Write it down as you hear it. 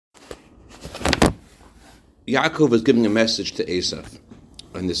Yaakov is giving a message to Esav,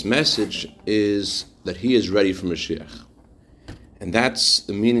 and this message is that he is ready for Mashiach. And that's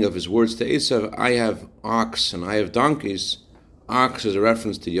the meaning of his words to Esav. I have ox and I have donkeys. Ox is a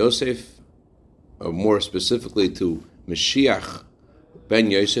reference to Yosef, or more specifically to Mashiach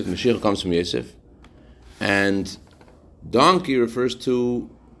ben Yosef. Mashiach comes from Yosef. And donkey refers to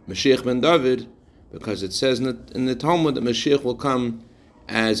Mashiach ben David, because it says in the Talmud that Mashiach will come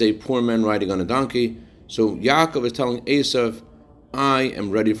as a poor man riding on a donkey. So Yaakov is telling Esav, I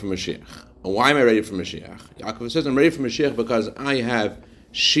am ready for Mashiach. And why am I ready for Mashiach? Yaakov says, I'm ready for Mashiach because I have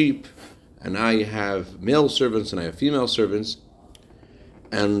sheep, and I have male servants, and I have female servants.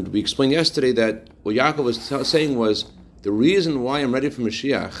 And we explained yesterday that what Yaakov was saying was, the reason why I'm ready for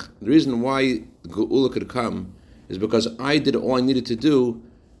Mashiach, the reason why Geula could come, is because I did all I needed to do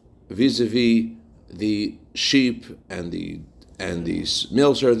vis-a-vis the sheep and the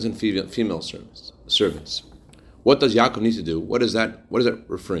male servants and female servants. What does Yaakov need to do? What is that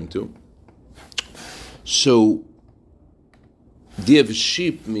referring to? So, the idea of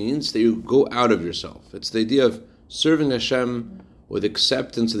sheep means that you go out of yourself. It's the idea of serving Hashem with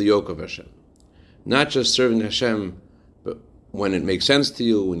acceptance of the yoke of Hashem. Not just serving Hashem but when it makes sense to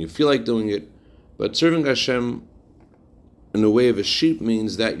you, when you feel like doing it, but serving Hashem in the way of a sheep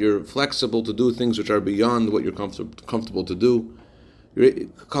means that you're flexible to do things which are beyond what you're comfortable to do.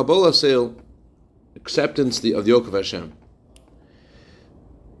 Kabbalah sale, acceptance of the yoke of Hashem.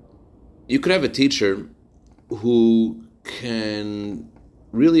 You could have a teacher who can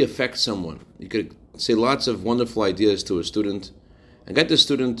really affect someone. You could say lots of wonderful ideas to a student and get the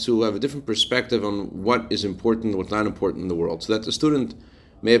student to have a different perspective on what is important and what's not important in the world. So that the student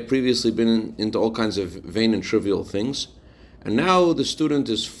may have previously been into all kinds of vain and trivial things, and now the student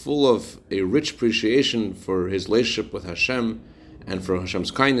is full of a rich appreciation for his relationship with Hashem and for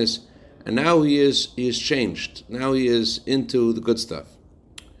Hashem's kindness, and now he is changed. Now he is into the good stuff.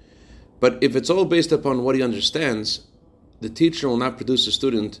 But if it's all based upon what he understands, the teacher will not produce a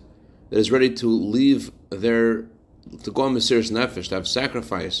student that is ready to leave to go on Mesiras Nefesh, to have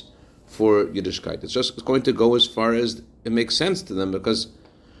sacrifice for Yiddishkeit. It's going to go as far as it makes sense to them, because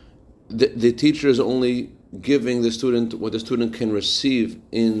the teacher is only giving the student what the student can receive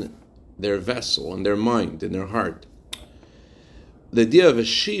in their vessel, in their mind, in their heart. The idea of a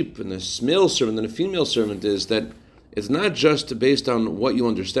sheep and a male servant and a female servant is that it's not just based on what you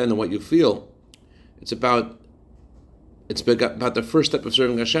understand and what you feel. It's about the first step of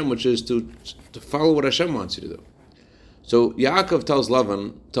serving Hashem, which is to follow what Hashem wants you to do. So Yaakov tells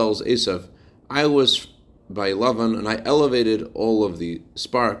Esav, I was by Lavan, and I elevated all of the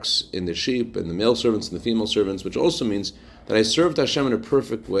sparks in the sheep and the male servants and the female servants, which also means that I served Hashem in a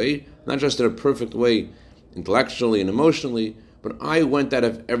perfect way, not just in a perfect way intellectually and emotionally, but I went out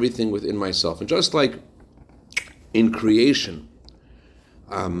of everything within myself. And just like in creation,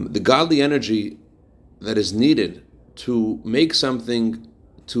 the godly energy that is needed to make something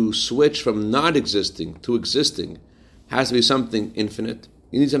to switch from not existing to existing has to be something infinite.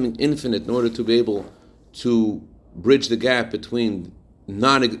 You need something infinite in order to be able to bridge the gap between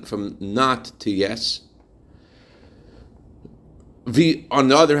from not to yes. On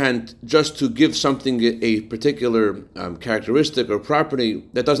the other hand, just to give something a particular characteristic or property,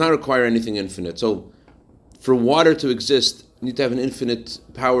 that does not require anything infinite. So for water to exist, you need to have an infinite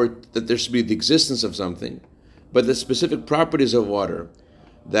power, that there should be the existence of something. But the specific properties of water,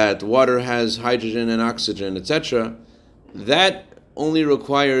 that water has hydrogen and oxygen, etc., that only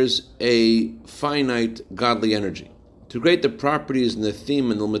requires a finite godly energy. To create the properties and the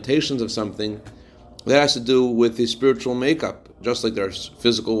theme and the limitations of something, that has to do with the spiritual makeup. Just like there's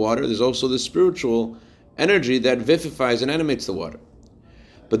physical water, there's also the spiritual energy that vivifies and animates the water.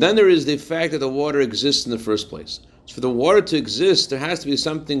 But then there is the fact that the water exists in the first place. So for the water to exist, there has to be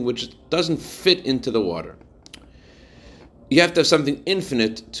something which doesn't fit into the water. You have to have something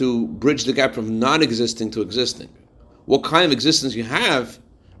infinite to bridge the gap from non-existing to existing. What kind of existence you have,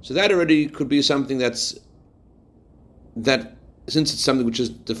 so that already could be something that since it's something which is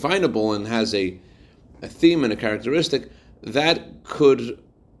definable and has a theme and a characteristic, that could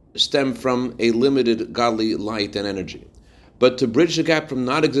stem from a limited godly light and energy. But to bridge the gap from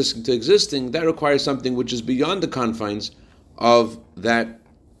not existing to existing, that requires something which is beyond the confines of that,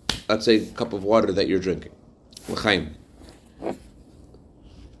 let's say, cup of water that you're drinking. L'chaim.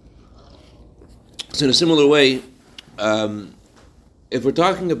 So in a similar way, if we're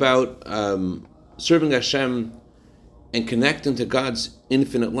talking about serving Hashem and connecting to God's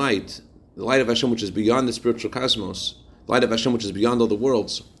infinite light, the light of Hashem which is beyond the spiritual cosmos, the light of Hashem which is beyond all the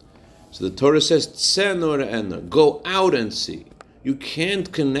worlds. So the Torah says, "Tzenor ena," go out and see. You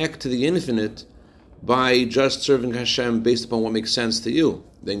can't connect to the infinite by just serving Hashem based upon what makes sense to you.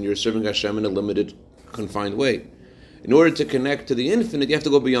 Then you're serving Hashem in a limited, confined way. In order to connect to the infinite, you have to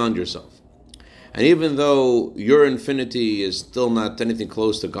go beyond yourself. And even though your infinity is still not anything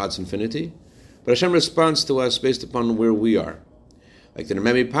close to God's infinity, but Hashem responds to us based upon where we are. Like the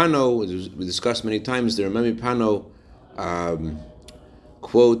Rememi Pano, as we discussed many times, the Rememi Pano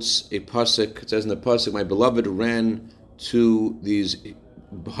quotes a pasuk. It says in the pasuk, "My beloved ran to these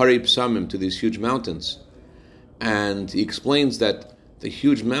Hari Psamim, to these huge mountains." And he explains that the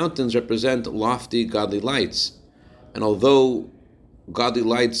huge mountains represent lofty godly lights. And although godly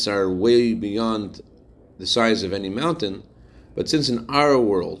lights are way beyond the size of any mountain, but since in our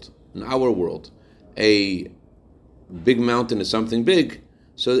world, a big mountain is something big,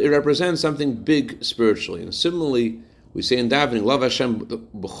 so it represents something big spiritually. And similarly, we say in davening, "Love Hashem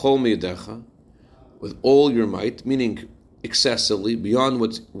b'chol miyadecha," with all your might, meaning excessively, beyond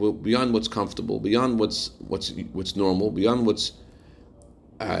what's comfortable, beyond what's normal, beyond what's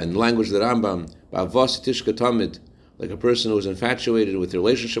in the language of the Rambam, ba'avas tishka tamid, like a person who is infatuated with a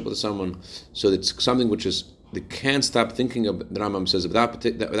relationship with someone, so it's something which is they can't stop thinking of. The Rambam says of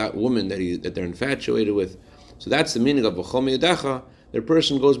that woman that they're infatuated with. So that's the meaning of b'chol miyadecha. Their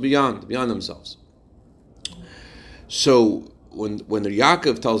person goes beyond themselves. So when the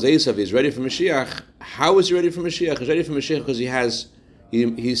Yaakov tells Esav he's ready for Mashiach, how is he ready for Mashiach? He's ready for Mashiach because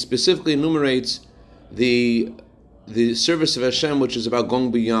he specifically enumerates the service of Hashem, which is about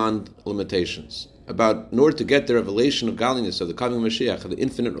going beyond limitations. In order to get the revelation of godliness, of the coming Mashiach, of the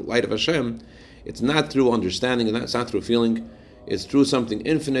infinite light of Hashem, it's not through understanding, and it's not through feeling. It's through something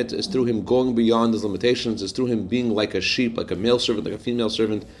infinite. It's through him going beyond his limitations. It's through him being like a sheep, like a male servant, like a female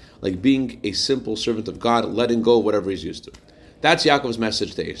servant, like being a simple servant of God, letting go of whatever he's used to. That's Yaakov's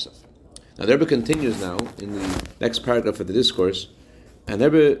message to Esav. Now, the Rebbe continues now in the next paragraph of the discourse, and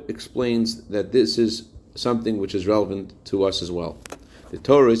the Rebbe explains that this is something which is relevant to us as well. The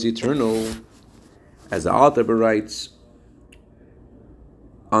Torah is eternal, as the Alter Rebbe writes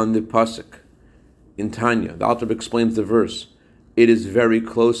on the pasuk in Tanya. The Alter Rebbe explains the verse. It is very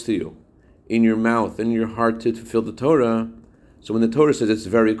close to you, in your mouth, in your heart to fulfill the Torah. So when the Torah says it's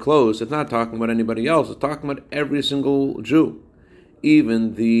very close, it's not talking about anybody else. It's talking about every single Jew,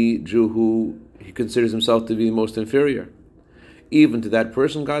 even the Jew who he considers himself to be most inferior. Even to that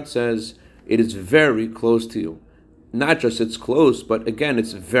person, God says, it is very close to you. Not just it's close, but again,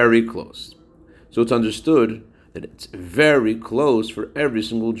 it's very close. So it's understood that it's very close for every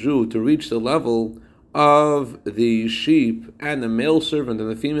single Jew to reach the level of the sheep and the male servant and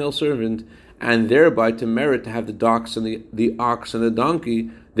the female servant, and thereby to merit to have the ox and the ox and the donkey,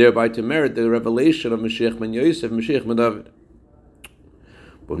 thereby to merit the revelation of Mashiach ben Yosef, Mashiach ben David.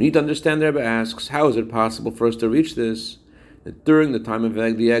 But we need to understand, the Rebbe asks, how is it possible for us to reach this? That during the time of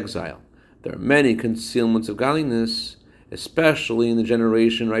the exile, there are many concealments of godliness, especially in the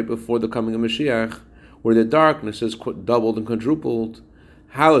generation right before the coming of Mashiach, where the darkness is doubled and quadrupled.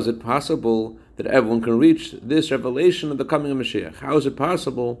 How is it possible that everyone can reach this revelation of the coming of Mashiach? How is it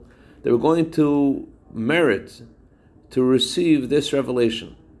possible that we're going to merit to receive this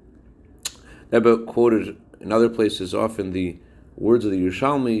revelation? Rebbe quoted in other places often the words of the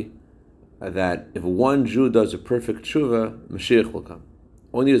Yerushalmi that if one Jew does a perfect tshuva, Mashiach will come.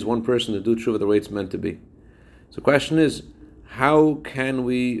 All we need is one person to do tshuva the way it's meant to be. So the question is, how can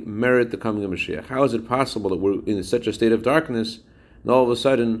we merit the coming of Mashiach? How is it possible that we're in such a state of darkness and all of a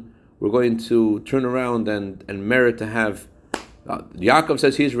sudden we're going to turn around and merit to have... Yaakov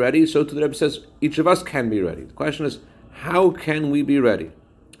says he's ready, so too the Rebbe says each of us can be ready. The question is, how can we be ready?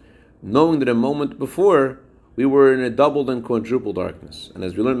 Knowing that a moment before, we were in a doubled and quadruple darkness. And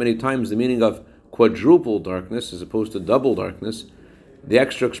as we learned many times, the meaning of quadruple darkness as opposed to double darkness, the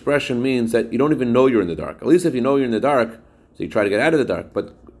extra expression means that you don't even know you're in the dark. At least if you know you're in the dark, so you try to get out of the dark.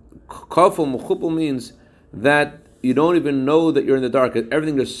 But kaful muchupul means that you don't even know that you're in the dark.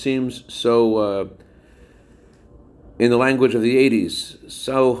 Everything just seems so, in the language of the 80s,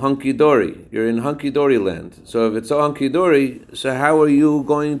 so hunky-dory. You're in hunky-dory land. So if it's so hunky-dory, so how are you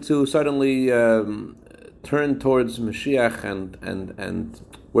going to suddenly turn towards Mashiach and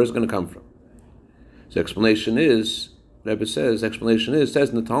where's it going to come from? So explanation is, Rebbe says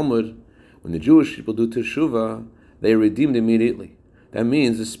in the Talmud, when the Jewish people do teshuvah, they are redeemed immediately. That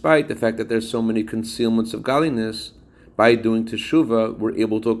means, despite the fact that there's so many concealments of godliness, by doing teshuvah, we're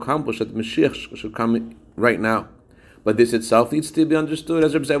able to accomplish that the Mashiach should come right now. But this itself needs to be understood,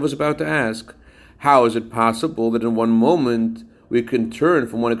 as Rebbe Zev was about to ask. How is it possible that in one moment we can turn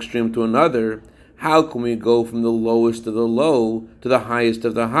from one extreme to another? How can we go from the lowest of the low to the highest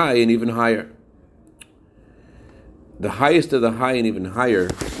of the high and even higher? The highest of the high and even higher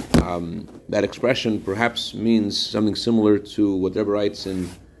that expression perhaps means something similar to what Rebbe writes in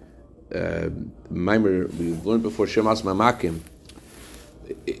Maimer we've learned before, Shemas Mamakim.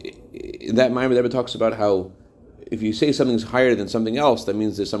 In that Maimer, the Rebbe talks about how if you say something's higher than something else, that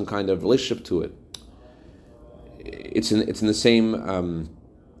means there's some kind of relationship to it. It's in the same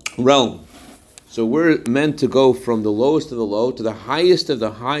realm. So we're meant to go from the lowest of the low to the highest of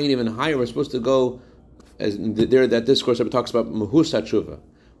the high, and even higher. We're supposed to go, as there that discourse that talks about Mahus HaTshuva.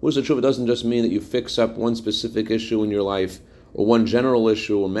 Mahus HaTshuva doesn't just mean that you fix up one specific issue in your life, or one general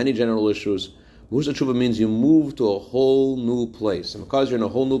issue, or many general issues. Mahus HaTshuva means you move to a whole new place. And because you're in a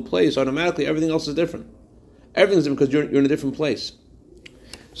whole new place, automatically everything else is different. Everything's different because you're in a different place.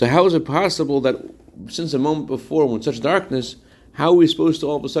 So how is it possible that since a moment before, when such darkness, how are we supposed to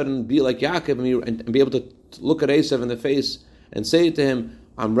all of a sudden be like Yaakov and be able to look at Esav in the face and say to him,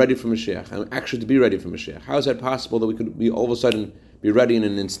 I'm ready for Mashiach. I'm actually to be ready for Mashiach. How is that possible that we could be all of a sudden be ready in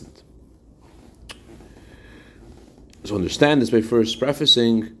an instant? So understand this by first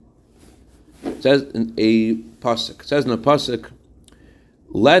prefacing. It says in a pasuk,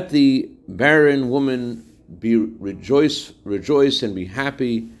 let the barren woman be rejoice and be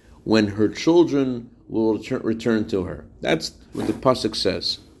happy when her children will return to her. That's what the pasuk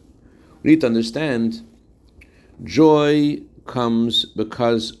says. We need to understand, joy comes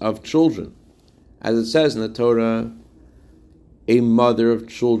because of children. As it says in the Torah, a mother of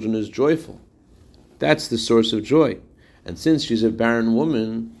children is joyful. That's the source of joy. And since she's a barren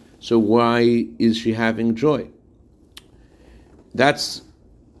woman, so why is she having joy? That's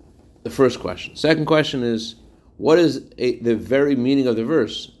the first question. Second question is, what is the very meaning of the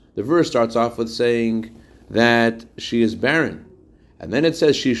verse? The verse starts off with saying that she is barren. And then it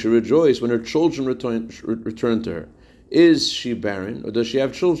says she should rejoice when her children return to her. Is she barren or does she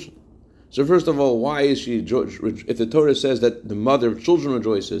have children? So first of all, why is she, if the Torah says that the mother of children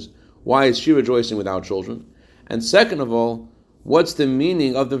rejoices, why is she rejoicing without children? And second of all, what's the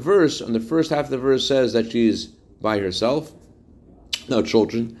meaning of the verse? And the first half of the verse says that she's by herself, no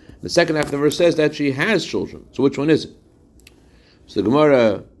children. The second half of the verse says that she has children. So which one is it? So the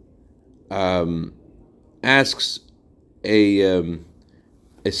Gemara asks a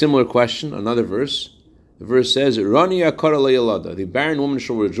similar question, another verse. The verse says, Rania kara le'yalada, the barren woman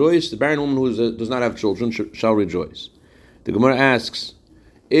shall rejoice, the barren woman who does not have children shall rejoice. The Gemara asks,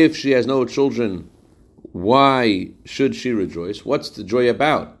 if she has no children, why should she rejoice? What's the joy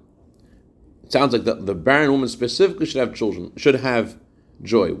about? It sounds like the barren woman specifically should have children, should have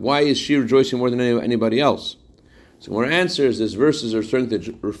joy. Why is she rejoicing more than anybody else? So our answer is these verses are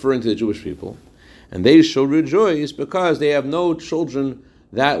referring to the Jewish people, and they shall rejoice because they have no children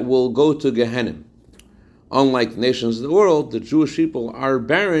that will go to Gehenna. Unlike the nations of the world, the Jewish people are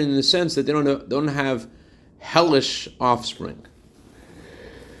barren in the sense that they don't have hellish offspring.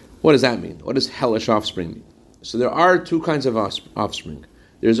 What does that mean? What does hellish offspring mean? So there are two kinds of offspring.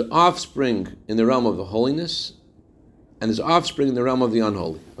 There's offspring in the realm of the holiness, and there's offspring in the realm of the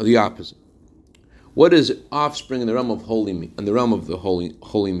unholy, or the opposite. What does offspring in the realm of holy mean? In the realm of the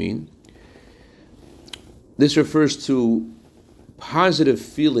holy mean? This refers to positive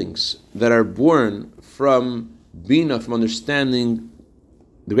feelings that are born from bina, from understanding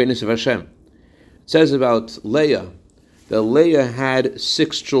the greatness of Hashem. It says about Leah that Leah had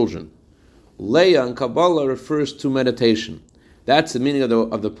 6 children. Leah in Kabbalah refers to meditation. That's the meaning of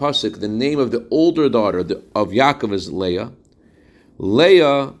the pasuk. The name of the older daughter of Yaakov is Leah.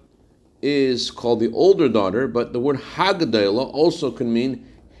 Leah is called the older daughter, but the word Haggadah also can mean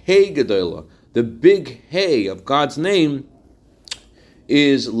Hey Gedalah. The big Hey of God's name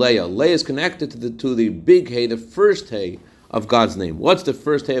is Leah. Leah is connected to the big Hey, the first Hey of God's name. What's the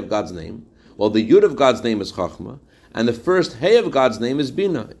first Hey of God's name? Well, the Yud of God's name is Chachma, and the first Hey of God's name is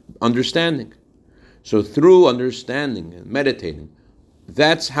Bina, understanding. So through understanding and meditating,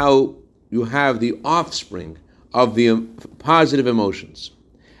 that's how you have the offspring of the positive emotions.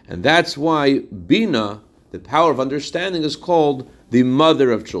 And that's why Bina, the power of understanding, is called the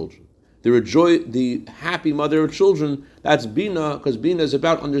mother of children. The happy mother of children, that's Bina, because Bina is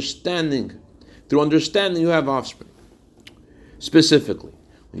about understanding. Through understanding, you have offspring. Specifically,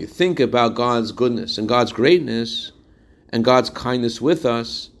 when you think about God's goodness and God's greatness and God's kindness with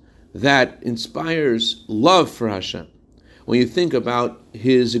us, that inspires love for Hashem. When you think about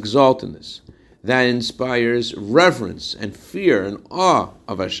His exaltedness, that inspires reverence and fear and awe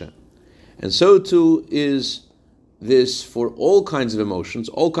of Hashem. And so too is this for all kinds of emotions.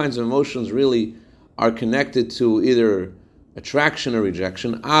 All kinds of emotions really are connected to either attraction or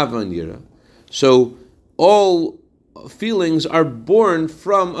rejection, ava and yira. So all feelings are born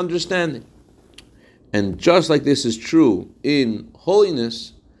from understanding. And just like this is true in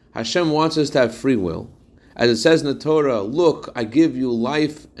holiness, Hashem wants us to have free will. As it says in the Torah, look, I give you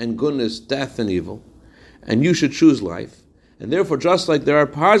life and goodness, death and evil, and you should choose life. And therefore, just like there are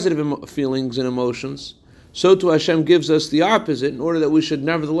positive feelings and emotions, so too Hashem gives us the opposite in order that we should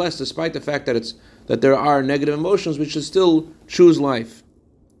nevertheless, despite the fact that there are negative emotions, we should still choose life.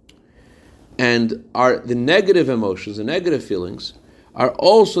 And the negative emotions, the negative feelings, are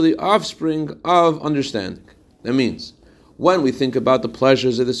also the offspring of understanding. That means, when we think about the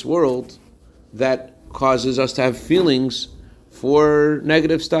pleasures of this world, that causes us to have feelings for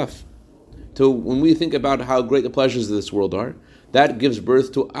negative stuff. So when we think about how great the pleasures of this world are, that gives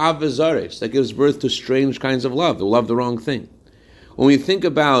birth to avazares, that gives birth to strange kinds of love, the wrong thing. When we think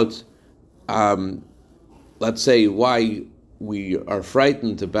about, let's say, why we are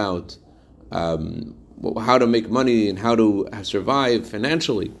frightened about how to make money and how to survive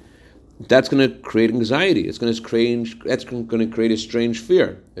financially, that's going to create anxiety. That's going to create a strange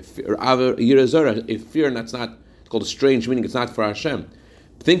fear. A fear, and that's not, it's called a strange, meaning it's not for Hashem.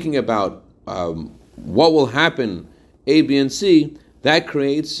 Thinking about what will happen, A, B, and C, that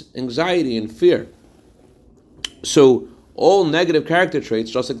creates anxiety and fear. So all negative character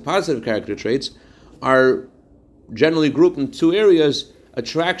traits, just like positive character traits, are generally grouped in two areas: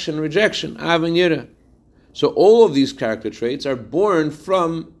 attraction, rejection, av and yira. So all of these character traits are born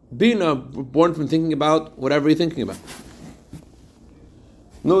from Bina, born from thinking about whatever you're thinking about.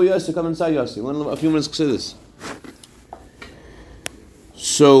 No, Yossi, come inside, Yossi. A few minutes to this.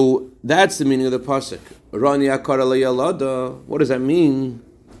 So that's the meaning of the pasuk. What does that mean?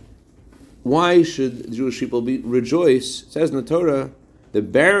 Why should the Jewish people rejoice? It says in the Torah, the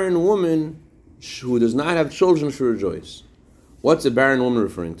barren woman who does not have children should rejoice. What's the barren woman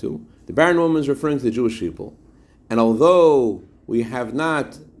referring to? The barren woman is referring to the Jewish people. And although we have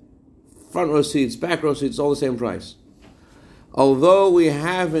not front row seats, back row seats, all the same price. Although we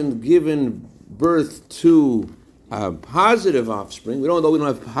haven't given birth to positive offspring, we don't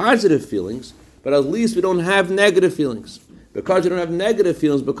have positive feelings, but at least we don't have negative feelings. Because we don't have negative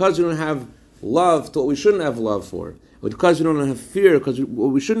feelings, because we don't have love to what we shouldn't have love for, because we don't have fear, because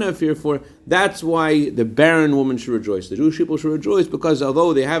what we shouldn't have fear for, that's why the barren woman should rejoice. The Jewish people should rejoice because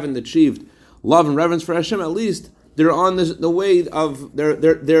although they haven't achieved love and reverence for Hashem, at least they're on the way of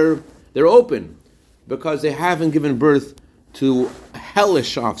they're open, because they haven't given birth to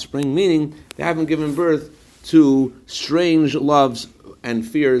hellish offspring, meaning they haven't given birth to strange loves and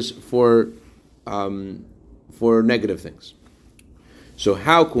fears for negative things. So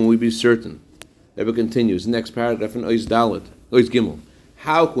how can we be certain? Rebbe continues, next paragraph in Ois Dalet, Ois Gimel.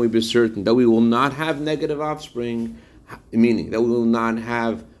 How can we be certain that we will not have negative offspring, meaning that we will not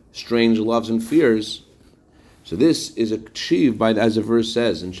have strange loves and fears? So this is achieved by, as the verse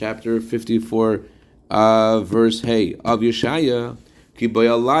says in chapter 54, verse Hey of Yeshaya, Ki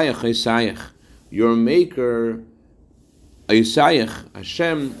boyalayach Yisayach, your maker, Yisayach,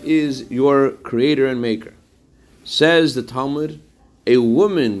 Hashem is your creator and maker. Says the Talmud, a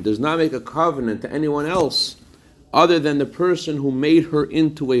woman does not make a covenant to anyone else other than the person who made her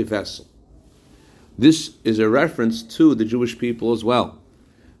into a vessel. This is a reference to the Jewish people as well.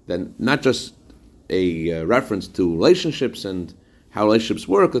 Then not just a reference to relationships and how relationships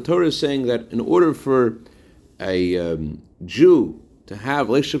work. The Torah is saying that in order for a Jew to have a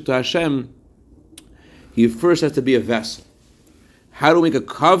relationship to Hashem, he first has to be a vessel. How to make a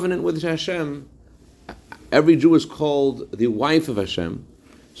covenant with Hashem? Every Jew is called the wife of Hashem.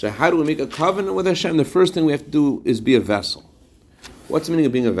 So how do we make a covenant with Hashem? The first thing we have to do is be a vessel. What's the meaning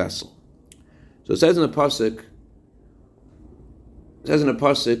of being a vessel? So it says in the pasuk,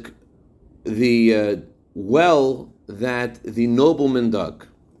 the well that the nobleman dug.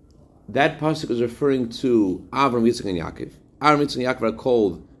 That pasuk is referring to Avram, Yitzchak, and Yaakov. Avram, Yitzchak, and Yaakov are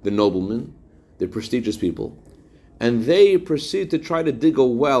called the noblemen, the prestigious people, and they proceed to try to dig a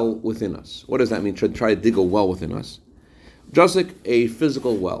well within us. What does that mean? Try to dig a well within us, just like a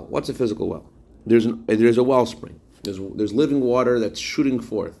physical well. What's a physical well? There's a wellspring. There's living water that's shooting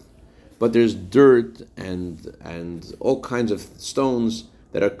forth, but there's dirt and all kinds of stones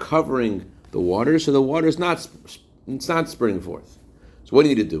that are covering the water, so the water is not spurting forth. So what do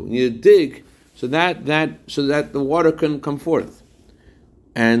you need to do? You need to dig so that the water can come forth.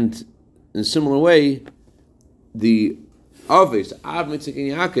 And in a similar way, the Aves, Av, Yitzchak,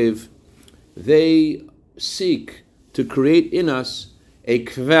 and Yaakov, they seek to create in us a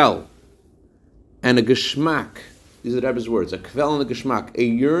kvel and a geschmack. These are the Rebbe's words: a kvel and a geschmack, a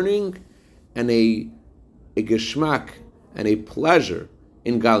yearning and a geschmack and a pleasure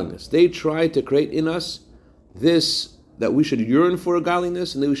in godliness. They try to create in us this, that we should yearn for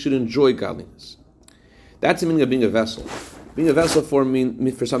godliness and that we should enjoy godliness. That's the meaning of being a vessel. Being a vessel for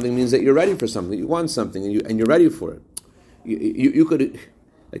something means that you're ready for something. You want something, and you're ready for it. You could,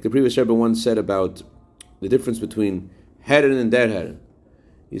 like the previous Rebbe once said about the difference between Heren and dead Heren.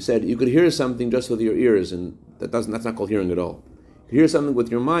 He said you could hear something just with your ears, and that's not called hearing at all. You hear something with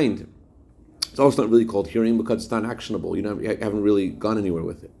your mind. It's also not really called hearing because it's not actionable. You haven't really gone anywhere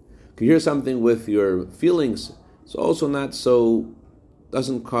with it. You hear something with your feelings. It's also not so.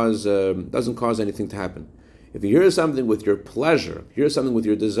 Doesn't cause anything to happen. If you hear something with your pleasure, if you hear something with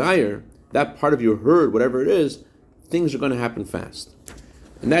your desire, that part of your herd, whatever it is, things are going to happen fast.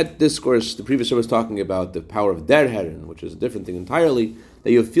 In that discourse, the previous was talking about the power of der Heren, which is a different thing entirely.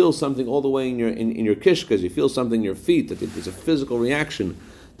 That you feel something all the way in your kishkas, you feel something in your feet. That there's a physical reaction.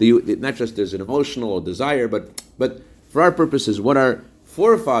 Not just there's an emotional or desire, but for our purposes, what our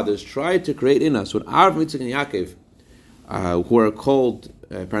forefathers tried to create in us, what Avram, Yitzchak, and Yaakov, who are called,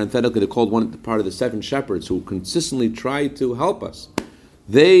 parenthetically, they're called one part of the 7 shepherds who consistently try to help us.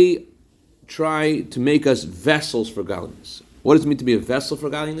 They try to make us vessels for godliness. What does it mean to be a vessel for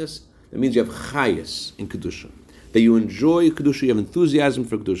godliness? It means you have chayas in Kedusha. That you enjoy Kedusha, you have enthusiasm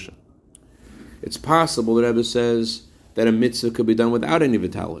for Kedusha. It's possible, the Rebbe says, that a mitzvah could be done without any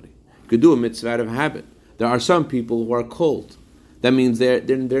vitality. You could do a mitzvah out of habit. There are some people who are cold. That means their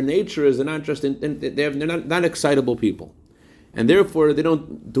nature is they're not excitable people. And therefore, they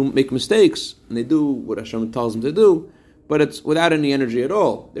don't make mistakes, and they do what Hashem tells them to do, but it's without any energy at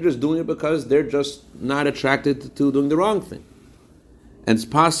all. They're just doing it because they're just not attracted to doing the wrong thing. And it's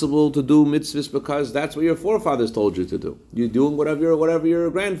possible to do mitzvahs because that's what your forefathers told you to do. You're doing whatever your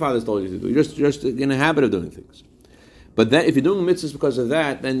grandfathers told you to do. You're just in a habit of doing things. But then, if you're doing mitzvahs because of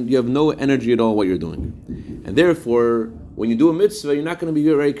that, then you have no energy at all what you're doing. And therefore, when you do a mitzvah, you're not going to be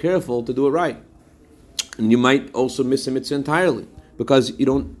very careful to do it right. And you might also miss a mitzvah entirely because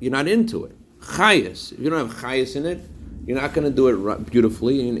you're not into it. Chayas. If you don't have chayas in it, you're not going to do it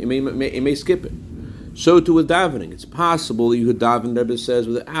beautifully, and it may skip it. So too with davening. It's possible that you could daven, Rebbe says,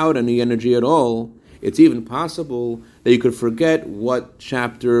 without any energy at all. It's even possible that you could forget what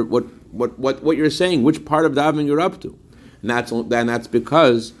chapter, what you're saying, which part of davening you're up to. And that's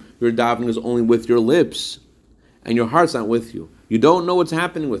because your davening is only with your lips, and your heart's not with you. You don't know what's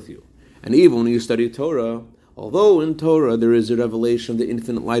happening with you. And even when you study Torah, although in Torah there is a revelation of the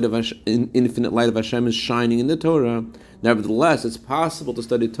infinite light of Hashem is shining in the Torah, nevertheless it's possible to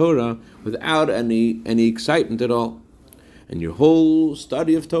study Torah without any excitement at all. And your whole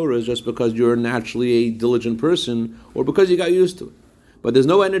study of Torah is just because you're naturally a diligent person or because you got used to it. But there's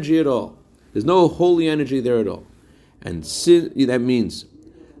no energy at all. There's no holy energy there at all. And that means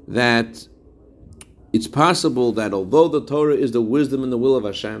that it's possible that although the Torah is the wisdom and the will of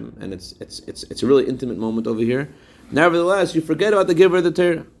Hashem, and it's a really intimate moment over here, nevertheless you forget about the giver of the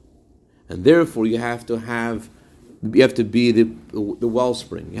Torah, and therefore you have to be the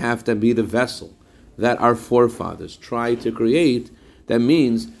wellspring. You have to be the vessel that our forefathers tried to create. That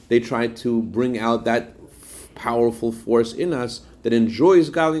means they tried to bring out that powerful force in us that enjoys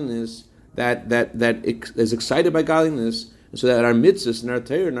godliness, that is excited by godliness, so that our mitzvahs and our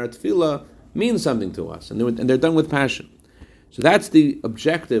Torah and our tefillah mean something to us, and they're done with passion. So that's the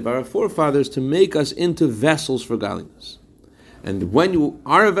objective of our forefathers, to make us into vessels for godliness. And when you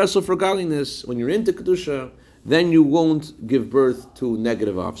are a vessel for godliness, when you're into Kedusha, then you won't give birth to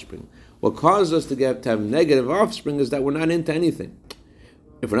negative offspring. What causes us to have negative offspring is that we're not into anything.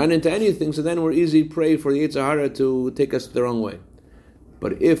 If we're not into anything, so then we're easy prey for the Yetzer Hara to take us the wrong way.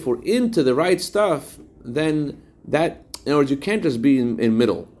 But if we're into the right stuff, then that, in other words, you can't just be in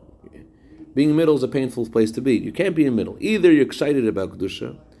middle. Being in middle is a painful place to be. You can't be in the middle. Either you're excited about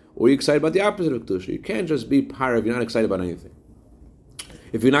Kedusha, or you're excited about the opposite of Kedusha. You can't just be par if you're not excited about anything.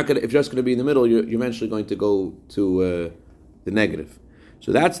 If you're just going to be in the middle, you're eventually going to go to the negative.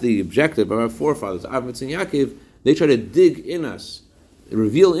 So that's the objective of our forefathers, Avram and Yaakov. They try to dig in us,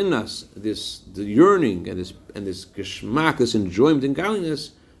 reveal in us the yearning and this geschmack, this enjoyment in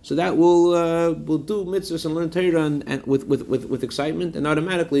godliness, so that we'll do mitzvahs and learn Torah and with excitement, and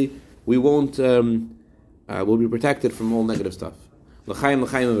automatically we won't we'll be protected from all negative stuff. L'chaim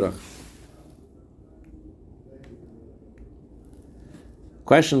v'rach.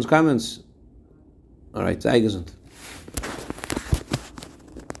 Questions, comments? All right, sei gesund.